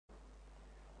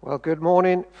Well, good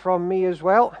morning from me as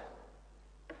well.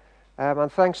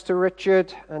 And thanks to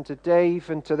Richard and to Dave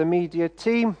and to the media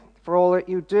team for all that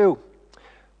you do.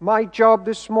 My job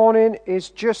this morning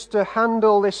is just to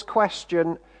handle this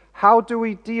question, how do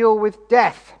we deal with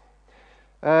death?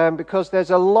 Because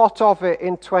there's a lot of it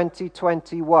in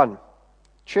 2021.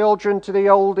 Children to the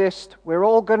oldest, we're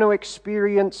all going to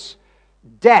experience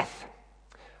death.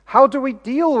 How do we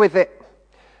deal with it?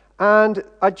 And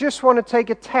I just want to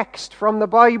take a text from the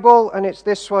Bible, and it's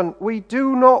this one. We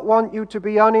do not want you to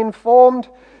be uninformed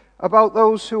about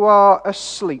those who are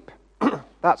asleep.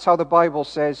 That's how the Bible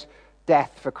says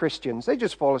death for Christians. They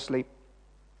just fall asleep.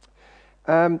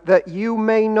 That you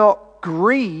may not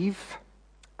grieve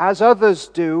as others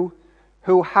do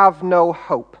who have no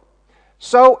hope.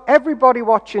 So everybody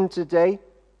watching today,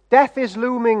 death is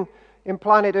looming in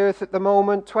planet Earth at the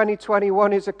moment.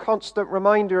 2021 is a constant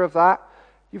reminder of that.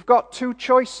 You've got two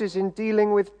choices in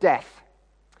dealing with death.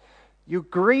 You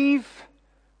grieve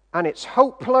and it's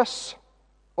hopeless,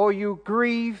 or you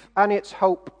grieve and it's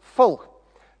hopeful.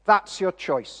 That's your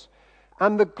choice.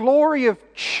 And the glory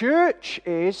of church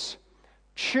is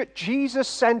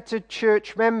Jesus-centered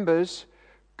church members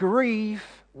grieve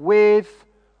with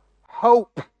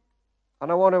hope. And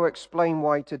I want to explain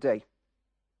why today.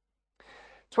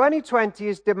 2020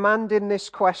 is demanding this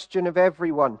question of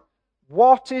everyone.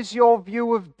 What is your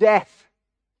view of death?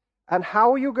 And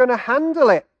how are you going to handle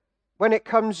it when it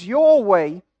comes your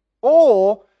way?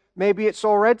 Or maybe it's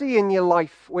already in your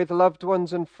life with loved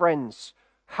ones and friends.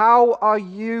 How are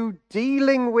you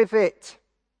dealing with it?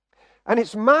 And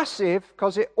it's massive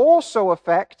because it also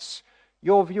affects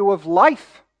your view of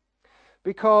life.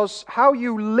 Because how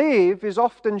you live is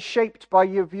often shaped by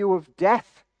your view of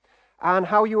death. And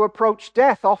how you approach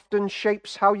death often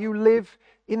shapes how you live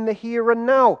in the here and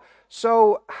now.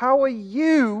 So how are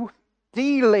you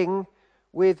dealing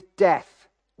with death?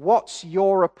 What's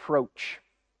your approach?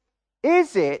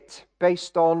 Is it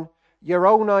based on your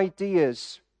own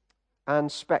ideas and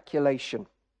speculation?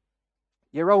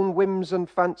 Your own whims and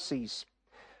fancies?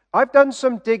 I've done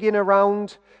some digging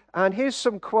around, and here's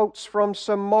some quotes from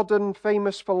some modern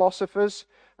famous philosophers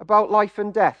about life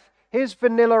and death. Here's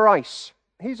Vanilla Ice.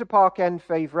 He's a Park End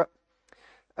favourite.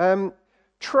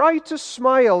 Try to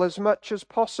smile as much as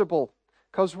possible,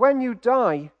 because when you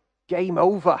die, game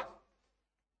over.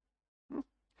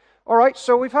 All right,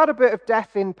 so we've had a bit of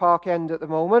death in Park End at the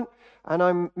moment, and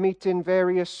I'm meeting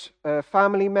various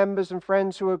family members and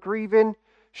friends who are grieving.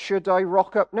 Should I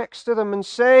rock up next to them and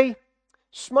say,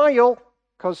 smile,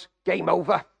 because game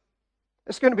over?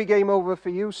 It's going to be game over for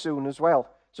you soon as well,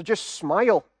 so just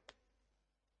smile.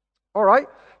 All right,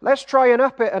 let's try and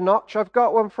up it a notch. I've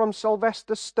got one from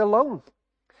Sylvester Stallone.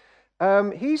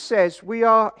 He says, we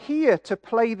are here to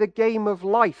play the game of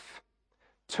life,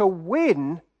 to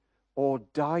win or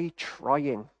die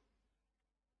trying.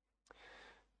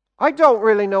 I don't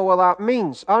really know what that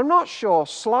means. I'm not sure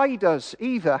Sly does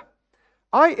either.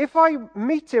 If I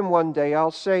meet him one day,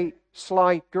 I'll say,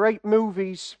 Sly, great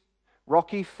movies.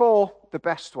 Rocky IV, the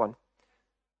best one.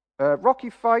 Rocky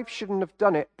V shouldn't have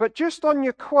done it. But just on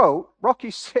your quote, Rocky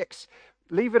VI,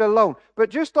 leave it alone. But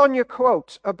just on your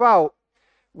quote about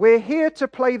we're here to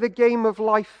play the game of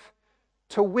life,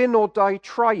 to win or die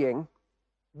trying.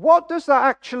 What does that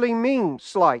actually mean,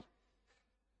 Sly?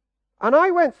 And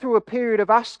I went through a period of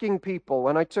asking people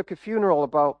when I took a funeral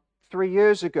about 3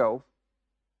 years ago,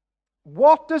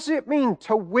 what does it mean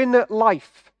to win at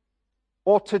life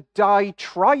or to die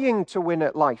trying to win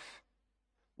at life?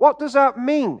 What does that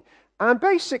mean? And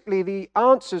basically the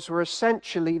answers were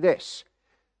essentially this.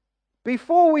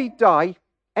 Before we die,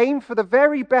 aim for the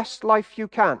very best life you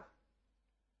can.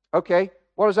 Okay,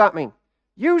 what does that mean?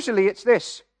 Usually it's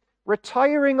this,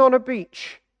 retiring on a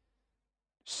beach,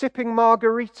 sipping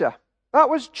margarita. That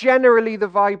was generally the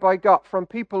vibe I got from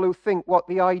people who think what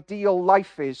the ideal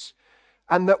life is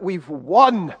and that we've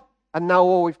won and now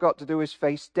all we've got to do is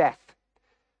face death.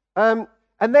 And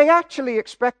they actually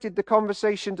expected the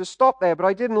conversation to stop there, but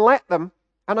I didn't let them,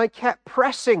 and I kept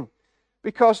pressing.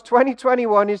 Because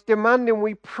 2021 is demanding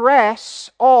we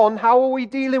press on how are we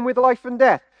dealing with life and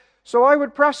death. So I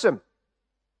would press them.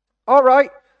 All right,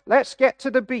 let's get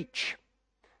to the beach.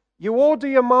 You order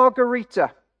your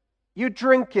margarita. You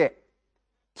drink it.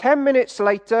 10 minutes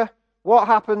later, what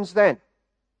happens then?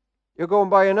 You'll go and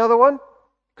buy another one?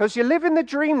 Because you're living the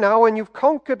dream now and you've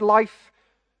conquered life.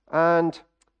 And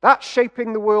that's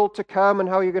shaping the world to come and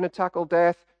how you're going to tackle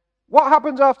death. What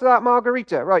happens after that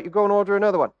margarita? Right, you go and order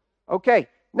another one. Okay,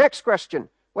 next question.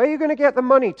 Where are you going to get the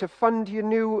money to fund your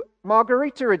new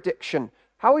margarita addiction?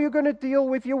 How are you going to deal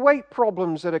with your weight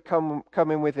problems that are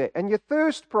coming with it and your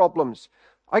thirst problems?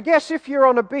 I guess if you're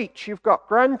on a beach, you've got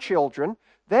grandchildren,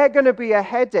 they're going to be a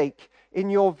headache in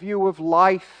your view of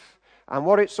life and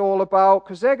what it's all about,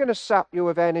 because they're going to sap you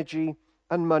of energy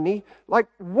and money. Like,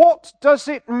 what does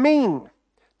it mean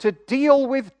to deal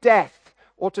with death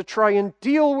or to try and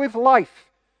deal with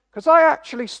life? Because I'm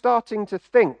actually starting to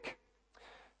think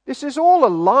this is all a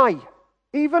lie.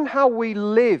 Even how we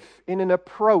live in an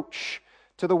approach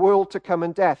to the world to come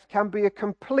and death can be a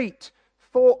complete,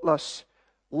 thoughtless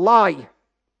lie.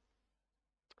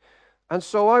 And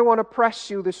so I want to press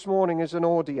you this morning as an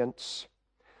audience.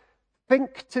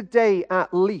 Think today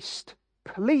at least,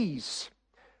 please,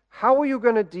 how are you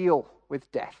going to deal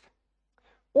with death?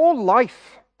 Or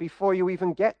life before you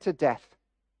even get to death?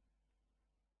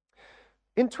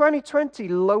 In 2020,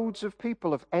 loads of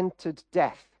people have entered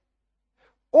death.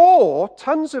 Or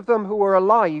tons of them who are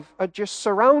alive are just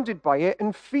surrounded by it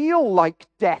and feel like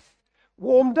death,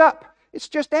 warmed up. It's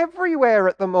just everywhere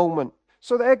at the moment.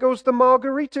 So there goes the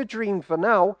margarita dream for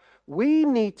now. We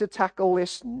need to tackle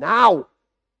this now.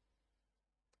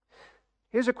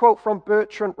 Here's a quote from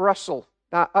Bertrand Russell,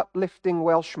 that uplifting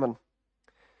Welshman.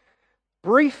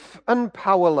 "Brief and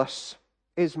powerless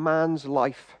is man's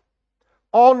life.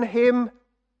 On him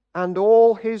and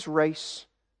all his race,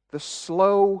 the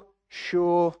slow,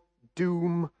 sure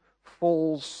doom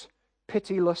falls,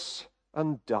 pitiless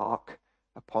and dark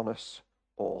upon us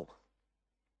all."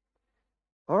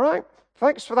 All right,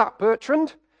 thanks for that,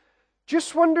 Bertrand.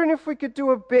 Just wondering if we could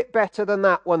do a bit better than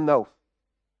that one, though.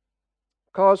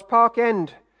 Because Park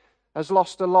End has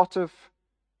lost a lot of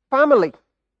family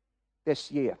this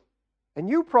year. And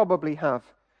you probably have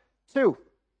too.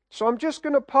 So I'm just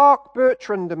going to park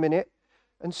Bertrand a minute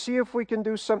and see if we can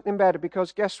do something better.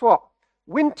 Because guess what?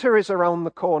 Winter is around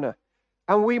the corner.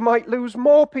 And we might lose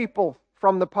more people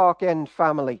from the Park End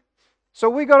family. So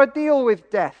we got to deal with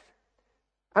death.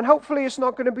 And hopefully it's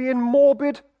not going to be in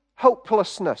morbid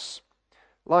hopelessness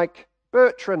like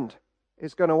Bertrand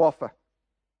is going to offer.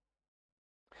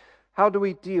 How do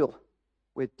we deal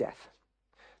with death?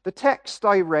 The text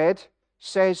I read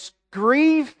says,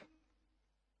 grieve,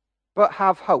 but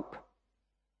have hope.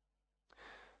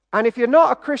 And if you're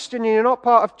not a Christian and you're not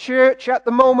part of church at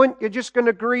the moment, you're just going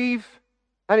to grieve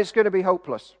and it's going to be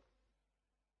hopeless.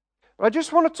 But I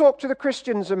just want to talk to the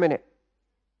Christians a minute.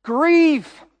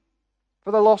 Grieve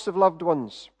for the loss of loved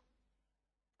ones.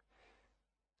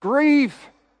 Grieve.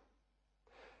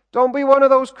 Don't be one of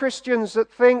those Christians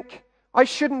that think, I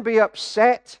shouldn't be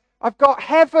upset. I've got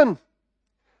heaven.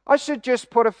 I should just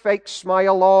put a fake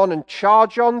smile on and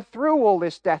charge on through all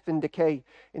this death and decay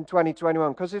in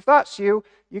 2021. Because if that's you,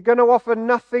 you're going to offer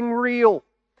nothing real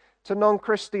to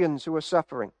non-Christians who are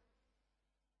suffering.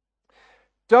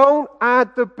 Don't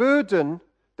add the burden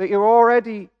that you're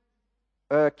already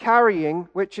carrying,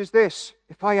 which is this: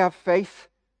 if I have faith,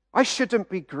 I shouldn't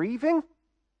be grieving.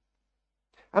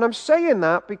 And I'm saying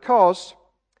that because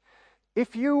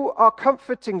if you are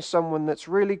comforting someone that's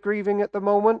really grieving at the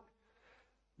moment,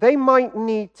 they might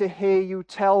need to hear you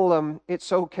tell them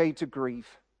it's okay to grieve.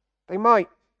 They might.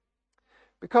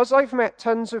 Because I've met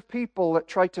tons of people that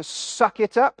try to suck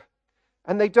it up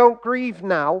and they don't grieve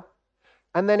now,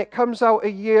 and then it comes out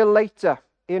a year later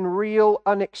in real,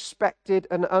 unexpected,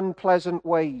 and unpleasant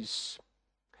ways.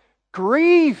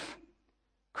 Grieve,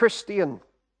 Christian.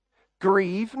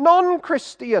 Grieve,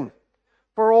 non-Christian,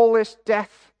 for all this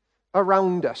death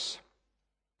around us.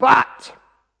 But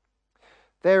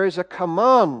there is a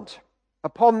command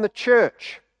upon the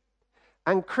church,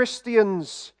 and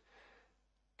Christians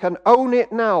can own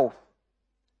it now.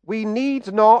 We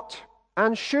need not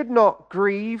and should not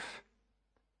grieve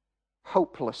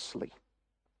hopelessly.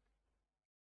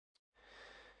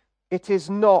 It is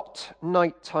not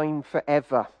nighttime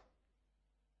forever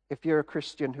if you're a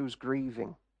Christian who's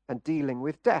grieving and dealing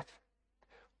with death.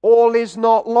 All is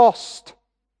not lost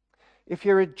if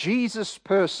you're a Jesus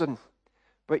person,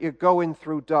 but you're going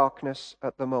through darkness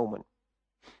at the moment.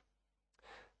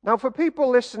 Now, for people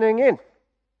listening in,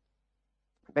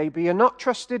 maybe you're not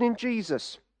trusting in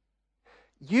Jesus.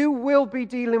 You will be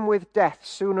dealing with death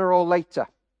sooner or later,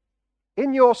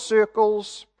 in your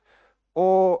circles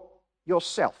or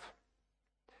yourself.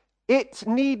 It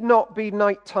need not be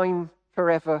nighttime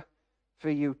forever for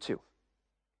you too.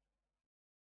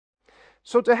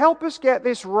 So to help us get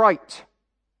this right,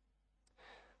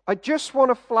 I just want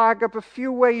to flag up a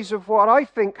few ways of what I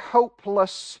think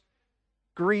hopeless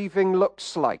grieving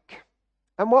looks like,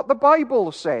 and what the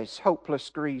Bible says hopeless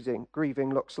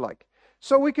grieving looks like.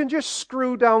 So we can just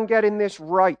screw down getting this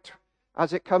right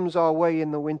as it comes our way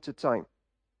in the wintertime.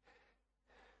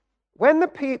 When the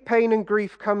pain and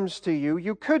grief comes to you,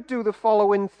 you could do the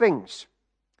following things.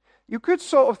 You could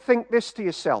sort of think this to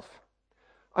yourself: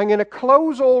 I'm going to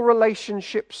close all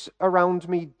relationships around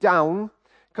me down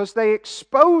because they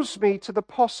expose me to the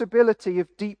possibility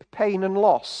of deep pain and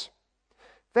loss.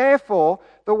 Therefore,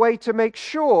 the way to make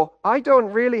sure I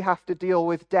don't really have to deal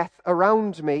with death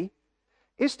around me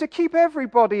is to keep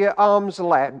everybody at arm's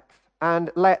length and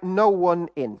let no one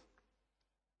in.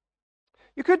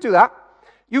 You could do that.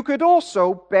 You could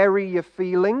also bury your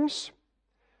feelings.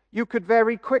 You could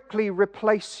very quickly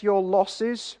replace your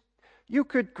losses. You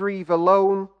could grieve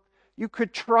alone. You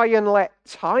could try and let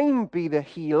time be the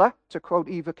healer, to quote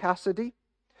Eva Cassidy.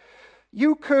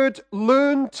 You could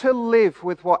learn to live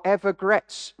with whatever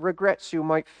regrets you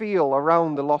might feel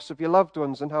around the loss of your loved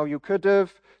ones and how you could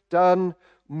have done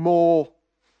more.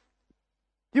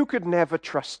 You could never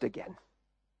trust again.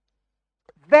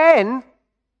 Then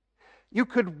you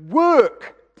could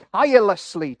work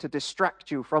tirelessly to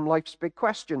distract you from life's big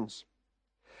questions.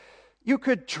 You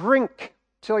could drink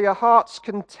till your heart's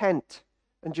content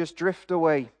and just drift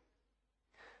away.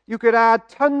 You could add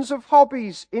tons of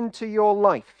hobbies into your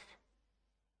life.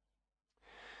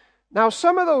 Now,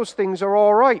 some of those things are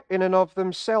all right in and of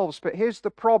themselves, but here's the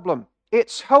problem.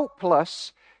 It's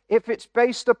hopeless if it's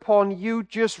based upon you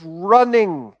just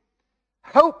running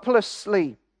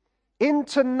hopelessly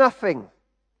into nothing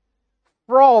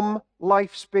from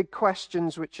life's big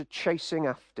questions which are chasing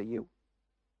after you.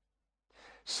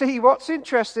 See, what's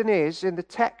interesting is, in the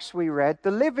text we read,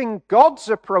 the living God's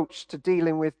approach to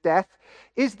dealing with death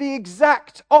is the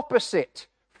exact opposite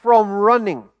from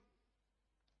running.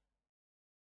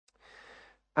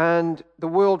 And the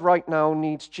world right now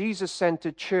needs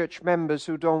Jesus-centered church members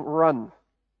who don't run,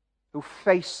 who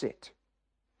face it.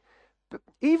 But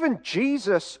even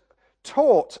Jesus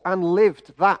taught and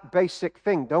lived that basic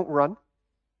thing, don't run.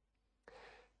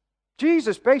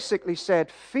 Jesus basically said,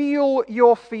 feel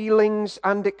your feelings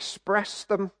and express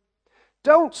them.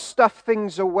 Don't stuff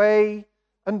things away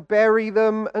and bury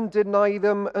them and deny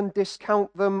them and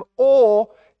discount them, or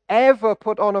ever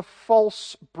put on a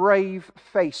false, brave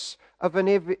face of an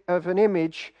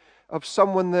image of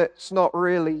someone that's not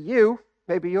really you.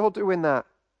 Maybe you're doing that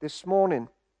this morning.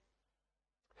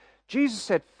 Jesus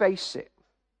said, face it.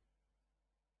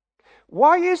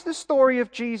 Why is the story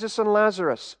of Jesus and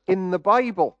Lazarus in the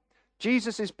Bible?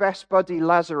 Jesus' best buddy,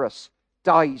 Lazarus,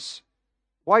 dies.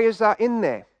 Why is that in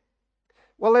there?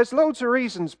 Well, there's loads of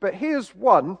reasons, but here's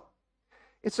one.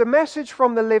 It's a message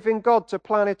from the living God to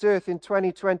planet Earth in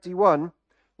 2021.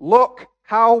 Look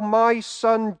how my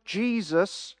son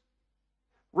Jesus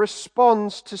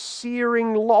responds to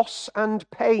searing loss and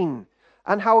pain,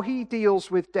 and how he deals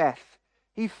with death.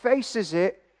 He faces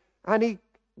it and he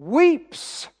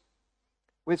weeps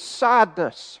with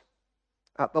sadness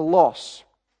at the loss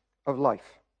of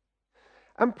life.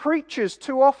 And preachers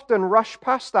too often rush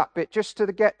past that bit just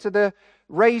to get to the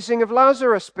raising of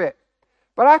Lazarus bit.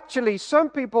 But actually, some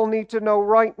people need to know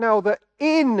right now that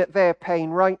in their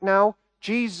pain right now,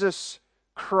 Jesus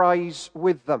cries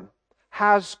with them,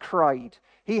 has cried.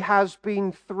 He has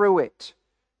been through it,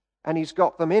 and he's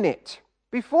got them in it.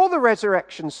 Before the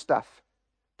resurrection stuff,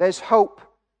 there's hope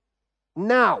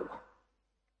now.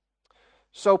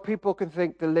 So people can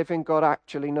think the living God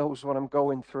actually knows what I'm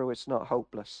going through. It's not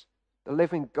hopeless. The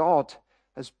living God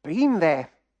has been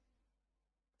there.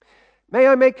 May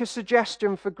I make a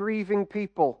suggestion for grieving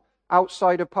people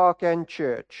outside of Park End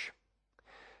Church?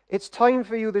 It's time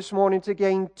for you this morning to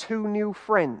gain 2 new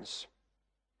friends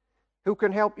who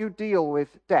can help you deal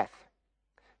with death.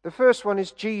 The first one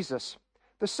is Jesus.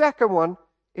 The second one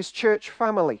is church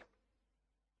family.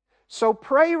 So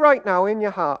pray right now in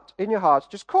your hearts,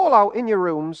 just call out in your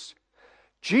rooms,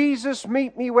 Jesus,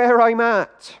 meet me where I'm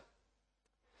at.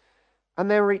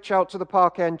 And then reach out to the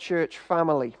Park End Church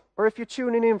family. Or if you're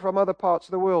tuning in from other parts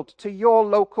of the world, to your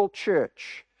local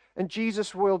church. And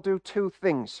Jesus will do 2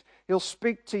 things. He'll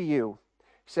speak to you.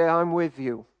 Say, I'm with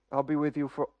you. I'll be with you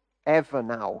forever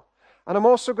now. And I'm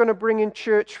also going to bring in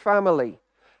church family.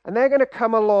 And they're going to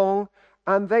come along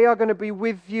and they are going to be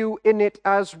with you in it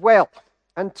as well.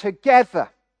 And together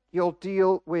you'll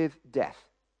deal with death.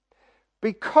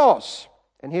 Because,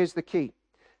 and here's the key,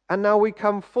 and now we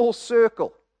come full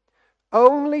circle.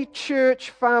 Only church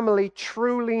family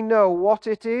truly know what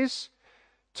it is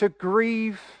to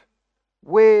grieve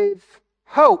with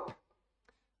hope.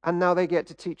 And now they get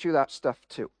to teach you that stuff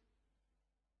too.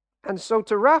 And so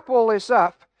to wrap all this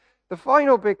up, the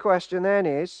final big question then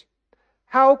is,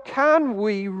 how can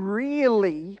we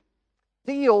really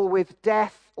deal with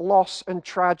death, loss, and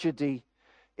tragedy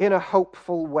in a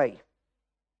hopeful way?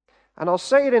 And I'll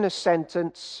say it in a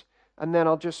sentence, and then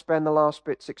I'll just spend the last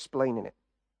bits explaining it.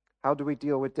 How do we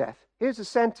deal with death? Here's a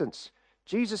sentence.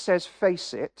 Jesus says,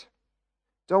 face it.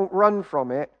 Don't run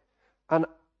from it. And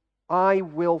I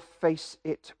will face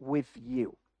it with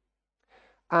you.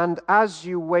 And as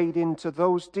you wade into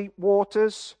those deep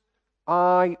waters,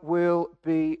 I will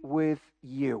be with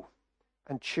you.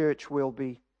 And church will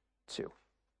be too.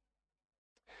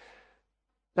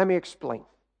 Let me explain.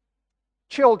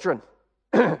 Children,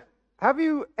 have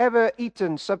you ever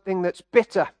eaten something that's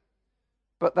bitter,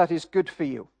 but that is good for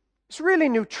you? It's really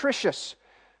nutritious,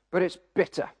 but it's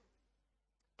bitter.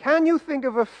 Can you think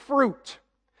of a fruit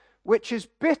which is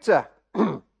bitter,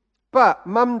 but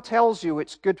Mum tells you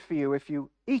it's good for you if you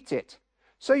eat it?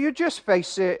 So you just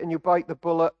face it and you bite the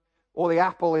bullet, or the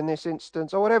apple in this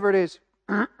instance, or whatever it is.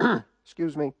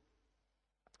 Excuse me.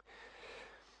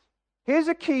 Here's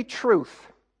a key truth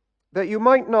that you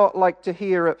might not like to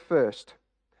hear at first.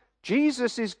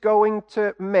 Jesus is going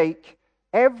to make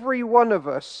every one of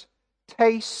us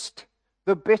taste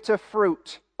the bitter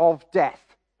fruit of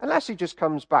death, unless he just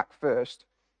comes back first.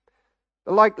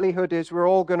 The likelihood is we're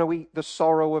all going to eat the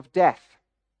sorrow of death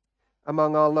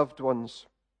among our loved ones.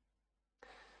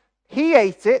 He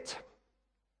ate it.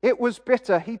 It was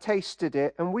bitter. He tasted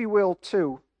it, and we will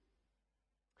too.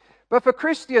 But for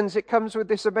Christians, it comes with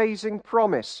this amazing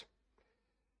promise.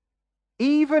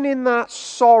 Even in that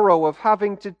sorrow of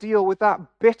having to deal with that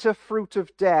bitter fruit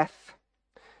of death,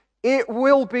 it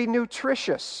will be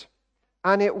nutritious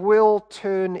and it will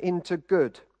turn into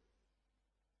good.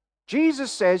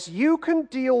 Jesus says, you can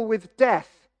deal with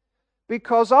death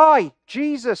because I,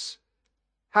 Jesus,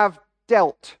 have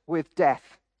dealt with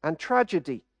death and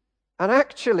tragedy. And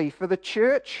actually, for the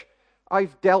church,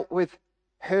 I've dealt with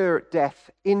her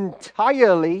death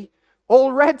entirely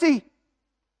already.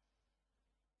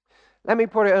 Let me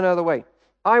put it another way.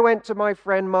 I went to my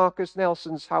friend Marcus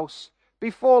Nelson's house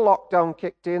before lockdown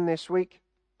kicked in this week,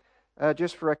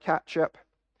 just for a catch-up.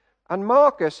 And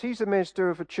Marcus, he's the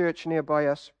minister of a church nearby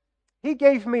us. He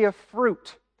gave me a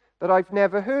fruit that I've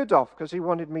never heard of because he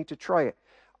wanted me to try it.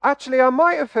 Actually, I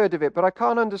might have heard of it, but I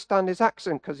can't understand his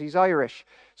accent because he's Irish.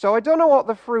 So I don't know what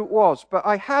the fruit was, but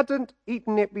I hadn't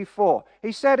eaten it before.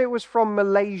 He said it was from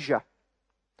Malaysia.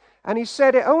 And he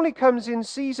said it only comes in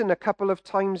season a couple of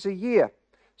times a year.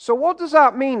 So what does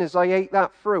that mean as I ate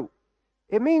that fruit?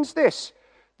 It means this: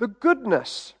 the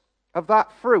goodness of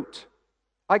that fruit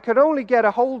I could only get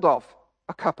a hold of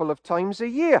a couple of times a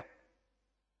year.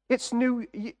 It's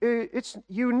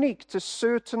unique to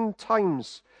certain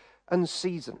times and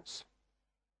seasons.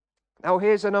 Now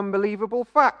here's an unbelievable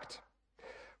fact.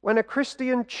 When a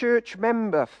Christian church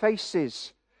member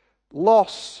faces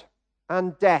loss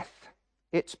and death,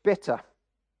 it's bitter.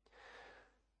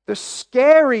 The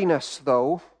scariness,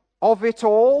 though, of it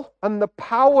all and the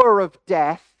power of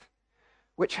death,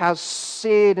 which has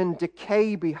sin and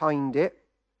decay behind it,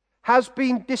 has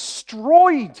been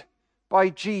destroyed by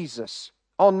Jesus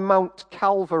on Mount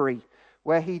Calvary,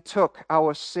 where he took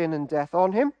our sin and death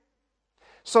on him.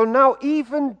 So now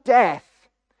even death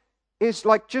is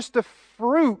like just a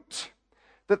fruit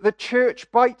that the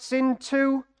church bites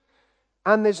into,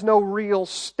 and there's no real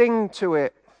sting to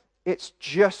it. It's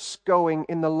just going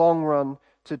in the long run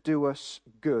to do us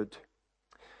good.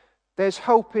 There's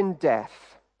hope in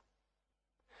death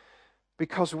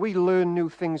because we learn new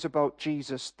things about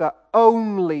Jesus that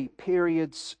only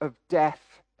periods of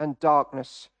death and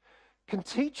darkness can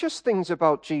teach us things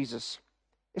about Jesus.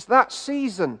 It's that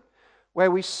season where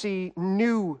we see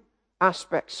new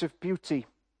aspects of beauty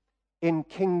in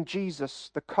King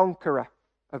Jesus, the conqueror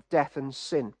of death and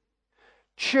sin.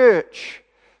 Church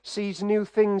sees new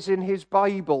things in his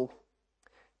Bible,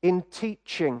 in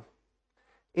teaching,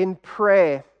 in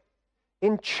prayer,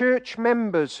 in church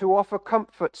members who offer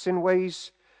comforts in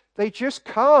ways they just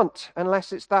can't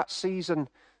unless it's that season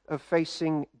of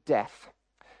facing death.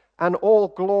 And all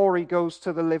glory goes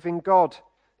to the living God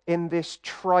in this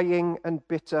trying and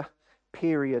bitter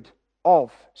period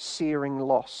of searing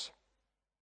loss.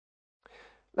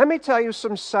 Let me tell you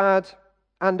some sad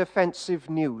and offensive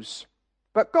news.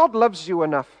 But God loves you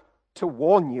enough to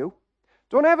warn you.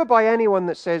 Don't ever buy anyone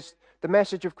that says the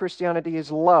message of Christianity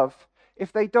is love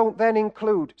if they don't then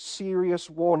include serious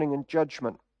warning and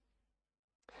judgment.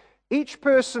 Each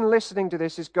person listening to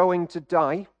this is going to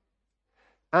die,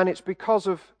 and it's because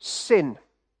of sin.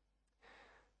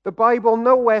 The Bible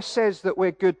nowhere says that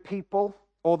we're good people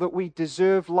or that we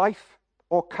deserve life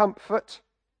or comfort.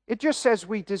 It just says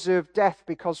we deserve death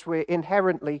because we're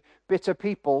inherently bitter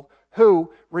people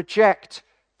who reject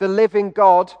the living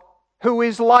God who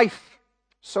is life.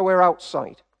 So we're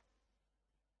outside.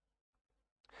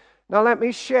 Now let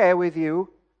me share with you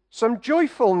some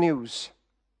joyful news.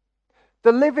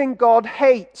 The living God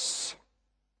hates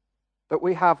that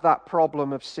we have that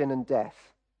problem of sin and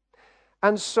death.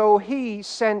 And so he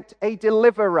sent a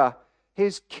deliverer,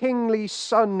 his kingly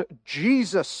Son,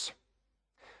 Jesus,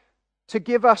 to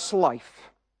give us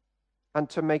life and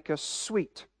to make us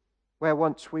sweet where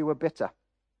once we were bitter.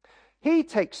 He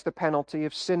takes the penalty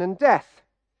of sin and death.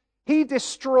 He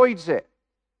destroys it,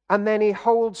 and then he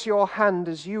holds your hand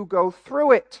as you go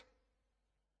through it.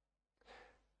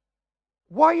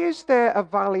 Why is there a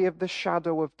valley of the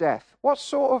shadow of death? What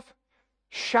sort of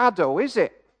shadow is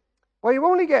it? Well, you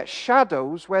only get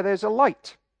shadows where there's a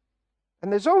light.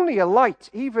 And there's only a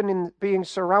light, even in being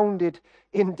surrounded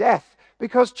in death,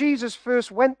 because Jesus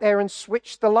first went there and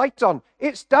switched the light on.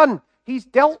 It's done. He's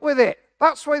dealt with it.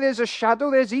 That's why there's a shadow.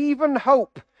 There's even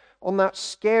hope on that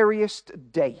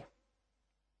scariest day.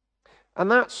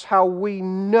 And that's how we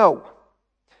know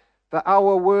that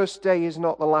our worst day is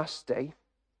not the last day.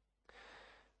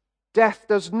 Death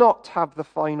does not have the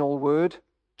final word.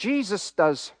 Jesus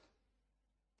does.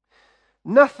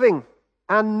 Nothing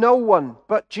and no one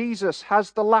but Jesus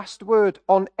has the last word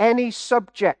on any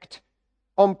subject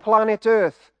on planet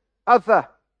Earth other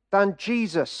than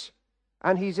Jesus.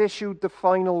 And he's issued the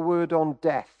final word on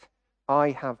death. I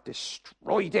have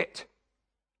destroyed it.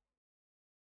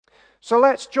 So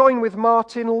let's join with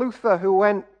Martin Luther, who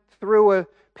went through a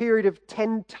period of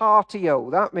tentatio.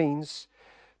 That means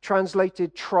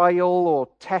translated trial or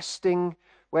testing,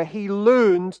 where he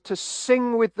learned to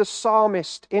sing with the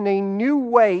psalmist in a new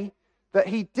way that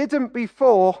he didn't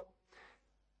before.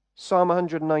 Psalm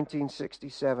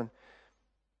 119:67.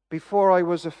 Before I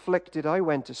was afflicted, I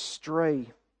went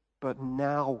astray, but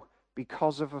now,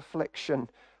 because of affliction,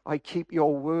 I keep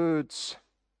your words.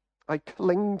 I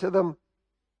cling to them.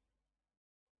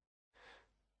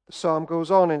 The psalm goes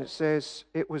on and it says,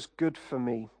 it was good for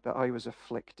me that I was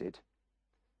afflicted,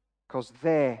 because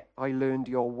there I learned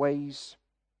your ways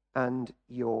and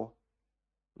your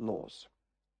laws.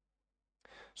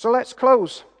 So let's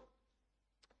close.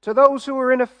 To those who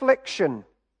are in affliction,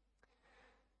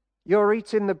 you're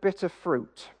eating the bitter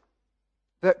fruit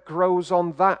that grows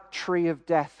on that tree of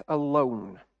death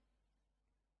alone.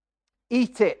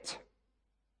 Eat it.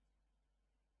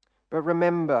 But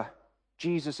remember,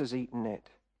 Jesus has eaten it,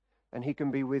 and he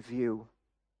can be with you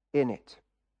in it.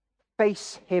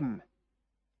 Face him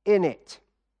in it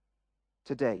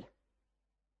today.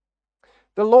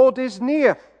 The Lord is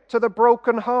near to the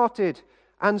brokenhearted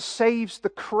and saves the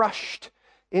crushed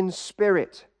in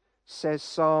spirit, says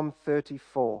Psalm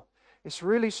 34. It's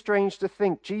really strange to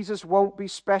think Jesus won't be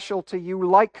special to you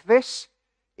like this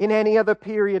in any other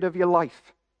period of your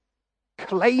life.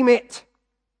 Claim it.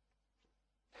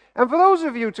 And for those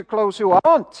of you to close who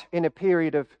aren't in a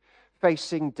period of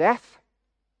facing death,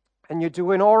 and you're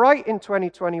doing all right in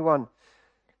 2021,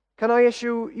 can I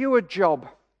issue you a job?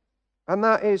 And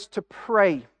that is to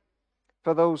pray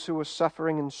for those who are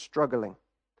suffering and struggling.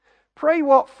 Pray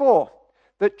what for?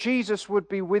 That Jesus would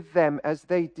be with them as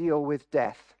they deal with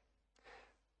death.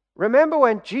 Remember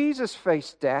when Jesus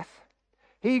faced death,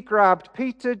 he grabbed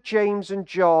Peter, James, and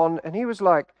John, and he was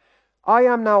like, I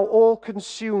am now all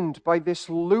consumed by this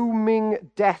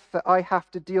looming death that I have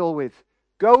to deal with.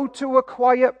 Go to a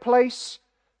quiet place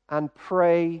and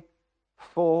pray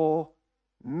for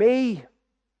me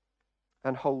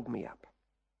and hold me up.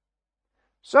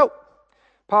 So,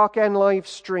 Park End live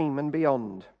stream and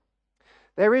beyond.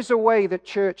 There is a way that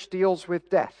church deals with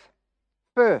death.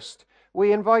 First,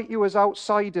 we invite you as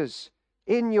outsiders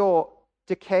in your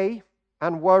decay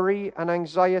and worry and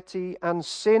anxiety and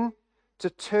sin to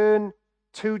turn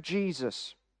to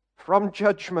Jesus from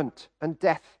judgment and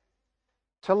death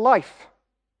to life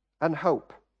and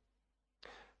hope.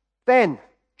 Then,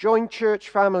 join church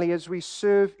family as we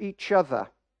serve each other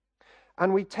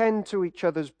and we tend to each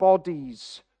other's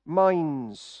bodies,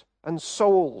 minds, and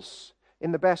souls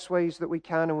in the best ways that we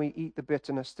can, and we eat the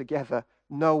bitterness together,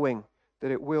 knowing that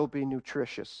it will be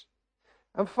nutritious.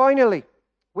 And finally,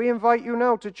 we invite you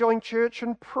now to join church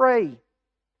and pray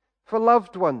for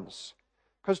loved ones,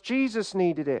 because Jesus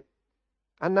needed it,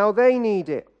 and now they need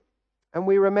it. And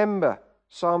we remember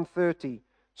Psalm 30,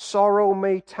 sorrow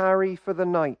may tarry for the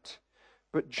night,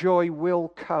 but joy will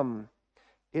come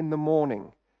in the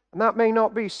morning. And that may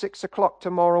not be 6 o'clock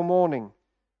tomorrow morning,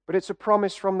 but it's a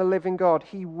promise from the living God.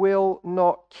 He will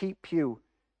not keep you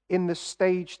in the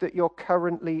stage that you're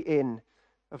currently in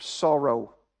of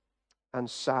sorrow and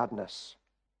sadness.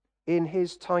 In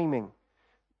his timing,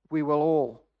 we will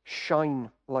all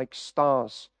shine like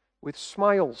stars with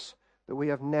smiles that we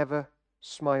have never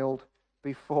smiled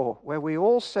before, where we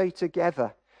all say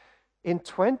together, in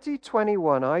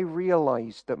 2021, I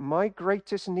realized that my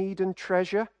greatest need and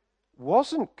treasure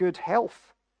wasn't good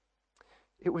health.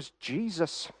 It was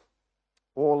Jesus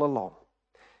all along.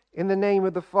 In the name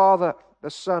of the Father, the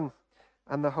Son,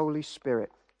 and the Holy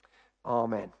Spirit.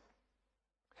 Amen.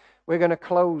 We're going to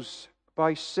close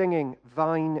by singing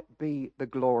Thine Be the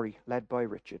Glory, led by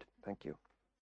Richard. Thank you.